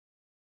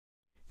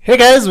Hey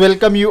guys,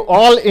 welcome you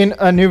all in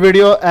a new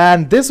video,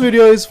 and this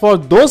video is for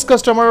those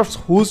customers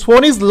whose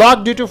phone is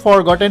locked due to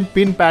forgotten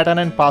pin pattern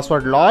and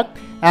password lock,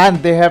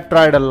 and they have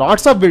tried a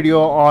lots of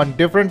video on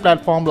different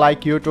platforms like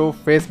YouTube,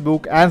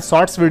 Facebook and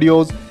shorts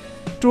videos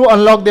to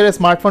unlock their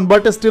smartphone,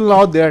 but still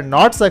now they are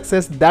not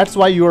success. That's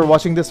why you are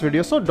watching this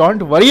video. So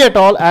don't worry at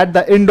all. At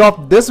the end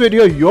of this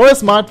video, your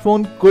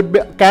smartphone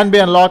can be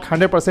unlocked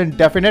 100%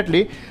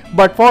 definitely.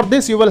 But for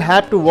this, you will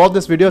have to watch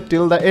this video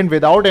till the end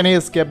without any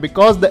escape,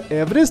 because the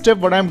every step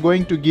what I'm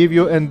going to give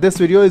you in this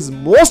video is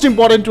most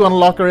important to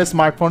unlock your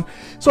smartphone.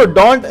 So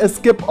don't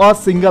skip a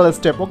single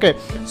step. Okay,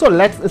 so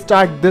let's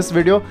start this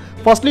video.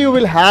 Firstly, you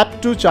will have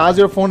to charge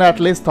your phone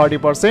at least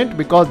 30%,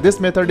 because this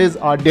method is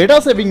a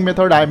data saving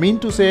method. I mean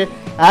to say,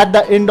 at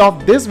the end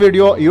of this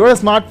video, your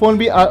smartphone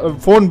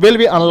phone will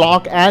be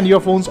unlocked, and your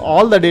phone's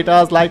all the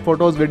data like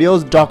photos,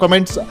 videos,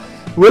 documents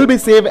will be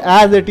saved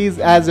as it is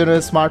as your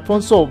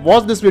smartphone. So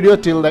watch this video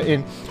till the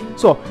end.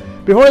 So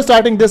before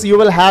starting this, you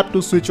will have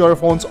to switch your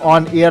phones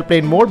on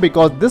airplane mode,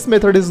 because this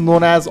method is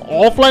known as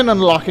offline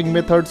unlocking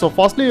method. So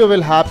firstly, you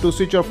will have to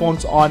switch your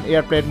phones on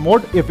airplane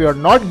mode. If you're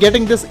not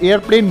getting this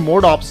airplane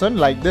mode option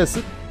like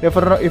this, if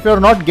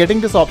you're not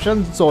getting this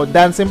option, so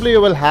then simply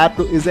you will have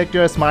to eject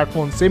your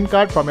smartphone SIM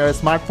card from your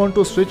smartphone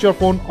to switch your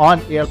phone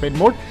on airplane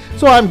mode.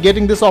 So I'm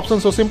getting this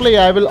option, so simply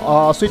I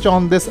will switch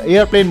on this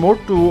airplane mode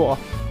to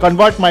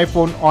convert my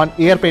phone on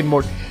airplane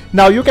mode.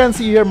 Now you can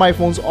see here my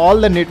phone's all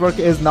the network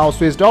is now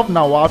switched off.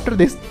 Now after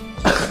this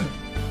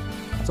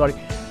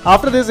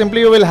after this,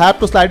 simply you will have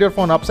to slide your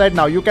phone upside.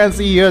 Now you can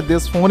see here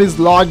this phone is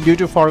locked due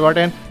to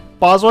forgotten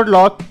password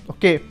lock.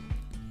 Okay,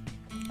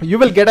 you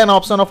will get an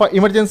option of an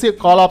emergency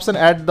call option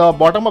at the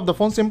bottom of the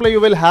phone. Simply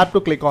you will have to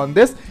click on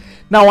this.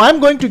 Now I'm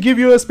going to give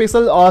you a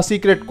special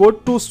secret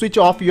code to switch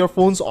off your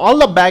phone's all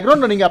the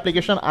background running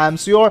application. I'm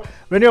sure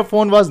when your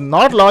phone was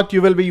not locked, you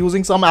will be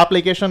using some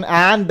application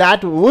and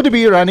that would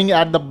be running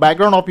at the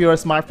background of your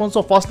smartphone.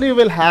 So firstly, you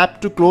will have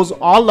to close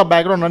all the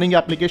background running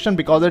application,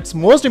 because it's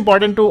most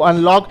important to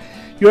unlock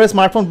your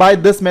smartphone by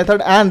this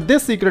method. And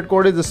this secret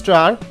code is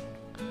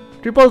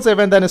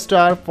 *777 then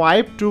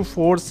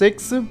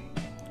 *5246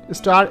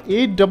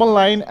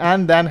 *899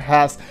 and then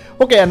hash.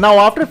 Okay, and now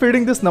after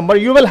feeding this number,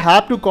 you will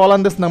have to call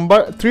on this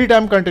number 3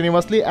 times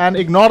continuously and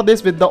ignore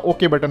this with the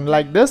OK button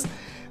like this.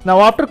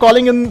 Now after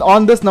calling in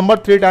on this number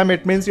 3 times,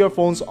 it means your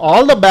phone's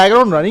all the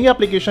background running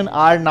application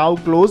are now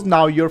closed.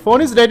 Now your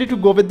phone is ready to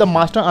go with the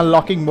master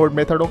unlocking mode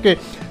method. Okay,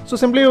 so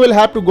simply you will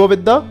have to go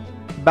with the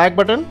back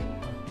button.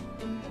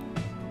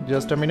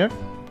 Just a minute.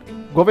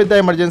 Go with the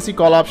emergency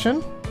call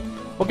option.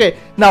 Okay,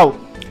 now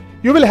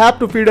you will have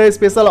to feed a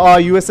special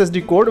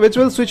USSD code which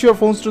will switch your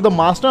phones to the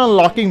master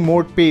unlocking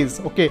mode page.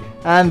 Okay,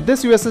 and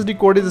this USSD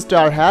code is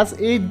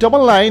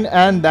 *899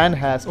 and then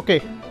hash.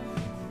 Okay,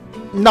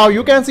 now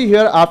you can see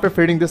here after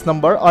feeding this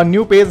number, a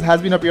new page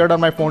has been appeared on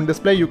my phone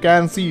display. You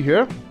can see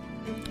here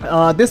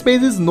this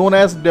page is known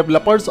as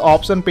developers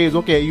option page.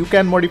 Okay, you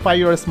can modify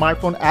your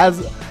smartphone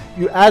as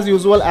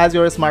usual as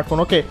your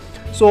smartphone. Okay,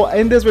 so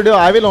in this video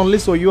I will only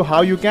show you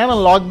how you can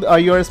unlock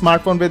your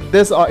smartphone with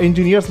this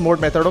engineers mode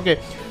method. Okay,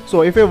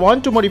 so if you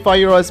want to modify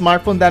your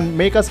smartphone, then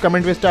make us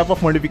comment which type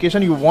of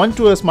modification you want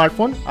to a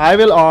smartphone. I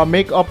will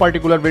make a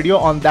particular video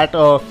on that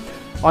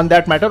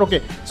matter.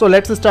 Okay, so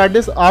let's start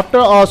this.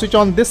 After switch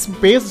on this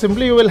page,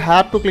 simply you will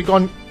have to click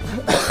on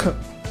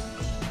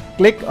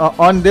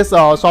on this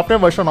software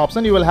version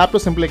option. You will have to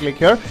simply click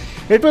here.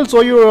 It will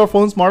show you your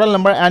phone's model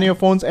number and your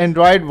phone's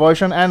Android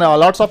version and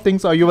lots of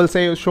things you will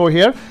show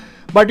here,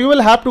 but you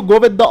will have to go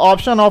with the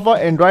option of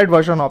Android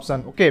version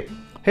option. Okay,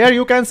 here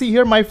you can see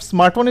here my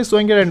smartphone is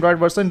showing here Android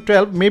version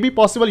 12. Maybe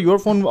possible your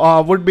phone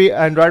would be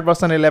Android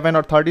version 11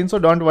 or 13. So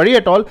don't worry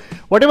at all.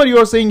 Whatever you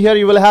are seeing here,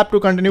 you will have to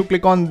continue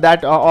click on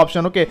that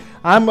option. Okay,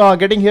 I'm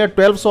getting here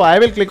 12, so I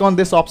will click on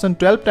this option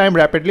 12 times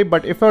rapidly.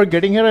 But if you are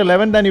getting here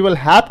 11, then you will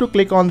have to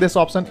click on this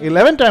option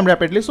 11 times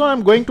rapidly. So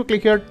I'm going to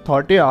click here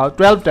 12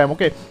 times.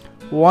 Okay,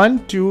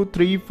 1 2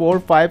 3 4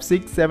 5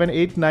 6 7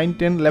 8 9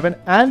 10 11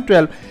 and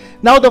 12.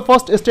 Now the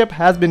first step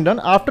has been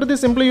done. After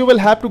this, simply you will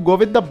have to go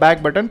with the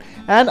back button,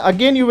 and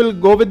again you will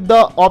go with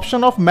the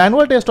option of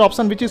manual test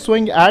option, which is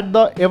showing at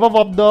the above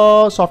of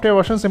the software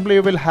version. Simply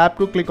you will have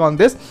to click on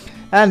this,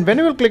 and when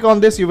you will click on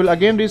this, you will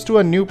again reach to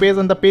a new page,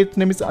 and the page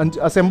name is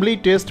assembly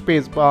test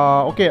page.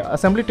 Okay,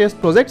 assembly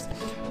test projects,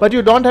 but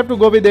you don't have to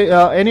go with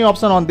any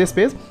option on this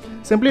page.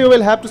 Simply you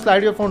will have to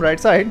slide your phone right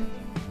side,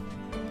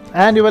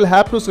 and you will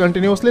have to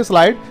continuously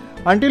slide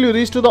until you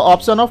reach to the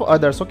option of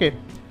others. Okay,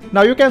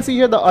 now you can see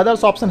here the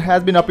others option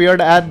has been appeared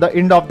at the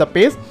end of the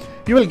page.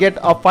 You will get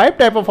a 5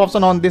 type of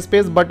option on this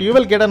page, but you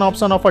will get an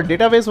option of a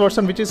database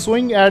version which is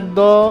showing at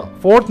the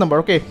 4th number.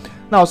 Okay,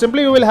 now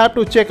simply you will have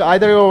to check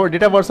either your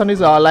data version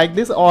is like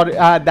this or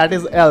that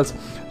is else.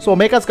 So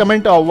make us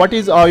comment what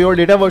is your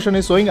data version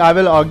is showing. I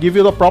will give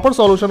you the proper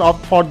solution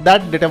for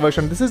that data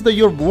version. This is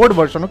your board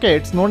version. Okay,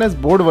 it's known as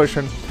board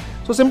version.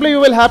 So simply you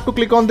will have to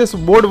click on this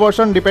board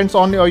version, depends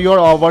on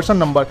your version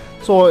number.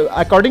 So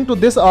according to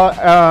this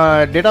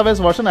database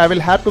version, I will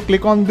have to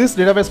click on this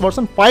database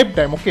version 5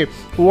 times. Okay,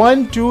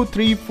 1 2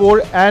 3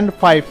 4 and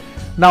 5.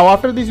 Now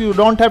after this you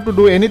don't have to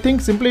do anything.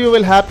 Simply you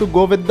will have to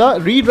go with the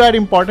read write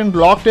important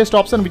lock test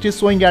option, which is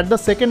showing at the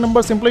second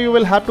number. Simply you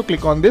will have to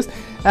click on this,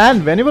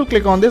 and when you will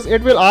click on this,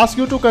 it will ask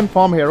you to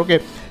confirm here. Okay,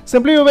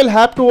 simply you will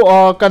have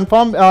to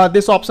confirm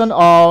this option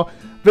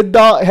with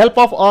the help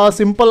of a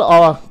simple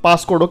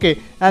passcode. Okay,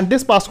 and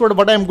this passcode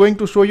what I am going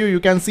to show you, you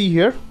can see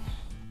here.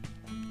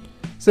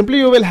 Simply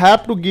you will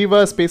have to give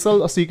a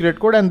special secret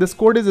code, and this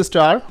code is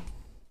star,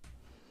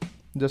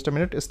 just a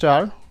minute,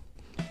 star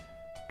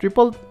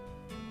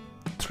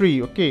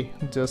 333. okay,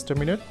 just a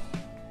minute,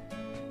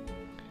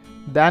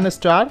 then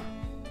star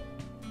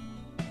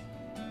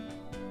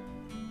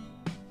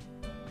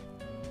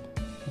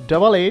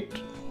double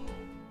 8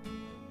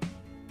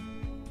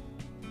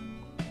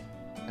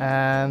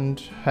 and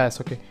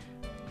hash. Okay,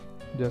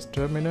 just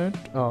a minute.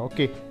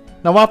 Okay,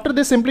 now after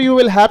this, simply you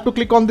will have to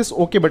click on this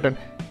OK button,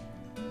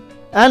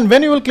 and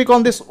when you will click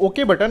on this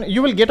OK button,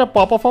 you will get a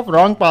pop-up of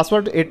wrong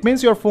password. It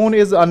means your phone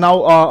is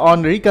now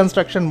on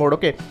reconstruction mode.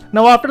 Okay,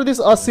 now after this,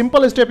 a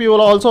simple step you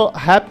will also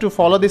have to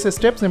follow this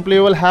step. Simply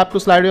you will have to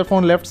slide your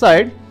phone left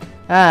side,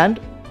 and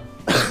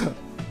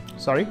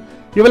sorry,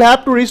 you will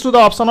have to reach to the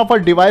option of a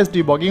device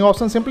debugging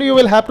option. Simply you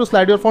will have to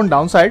slide your phone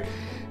downside.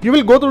 You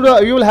will go to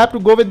the, you will have to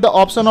go with the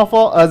option of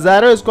a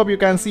gyroscope. You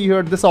can see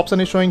here, this option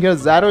is showing here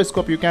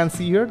gyroscope. You can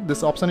see here,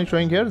 this option is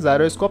showing here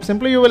gyroscope.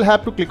 Simply you will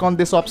have to click on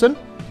this option,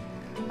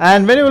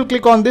 and when you will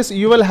click on this,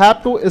 you will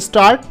have to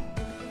start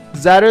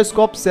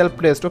gyroscope self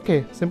test.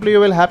 Okay, simply you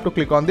will have to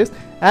click on this,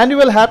 and you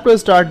will have to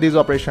start this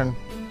operation,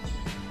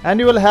 and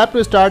you will have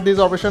to start this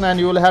operation, and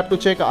you will have to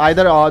check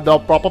either the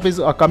pop-up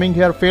is coming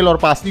here fail or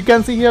pass. You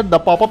can see here the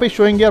pop-up is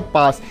showing here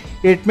pass.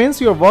 It means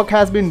your work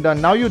has been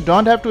done. Now you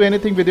don't have to do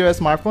anything with your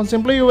smartphone.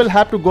 Simply you will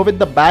have to go with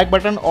the back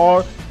button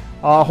or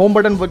home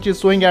button, which is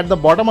showing at the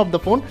bottom of the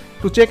phone,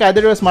 to check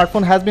either your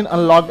smartphone has been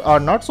unlocked or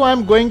not. So I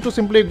am going to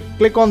simply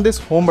click on this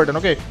home button.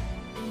 Okay,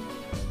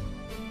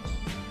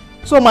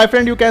 so my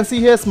friend, you can see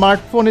here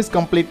smartphone is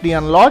completely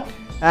unlocked,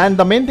 and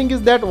the main thing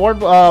is that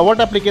what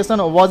application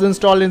was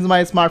installed in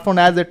my smartphone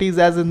as it is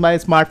as in my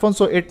smartphone.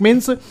 So it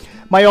means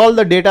my all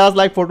the data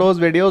like photos,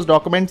 videos,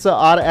 documents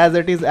are as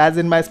it is as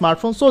in my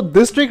smartphone. So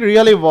this trick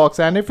really works,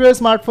 and if your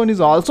smartphone is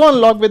also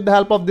unlocked with the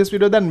help of this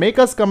video, then make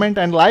us comment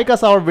and like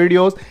us our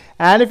videos.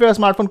 And if your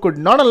smartphone could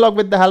not unlock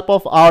with the help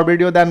of our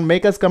video, then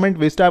make us comment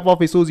which type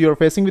of issues you're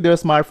facing with your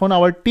smartphone.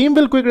 Our team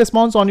will quick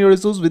response on your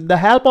issues with the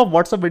help of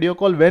WhatsApp video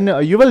call when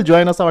you will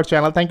join us our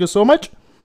channel. Thank you so much.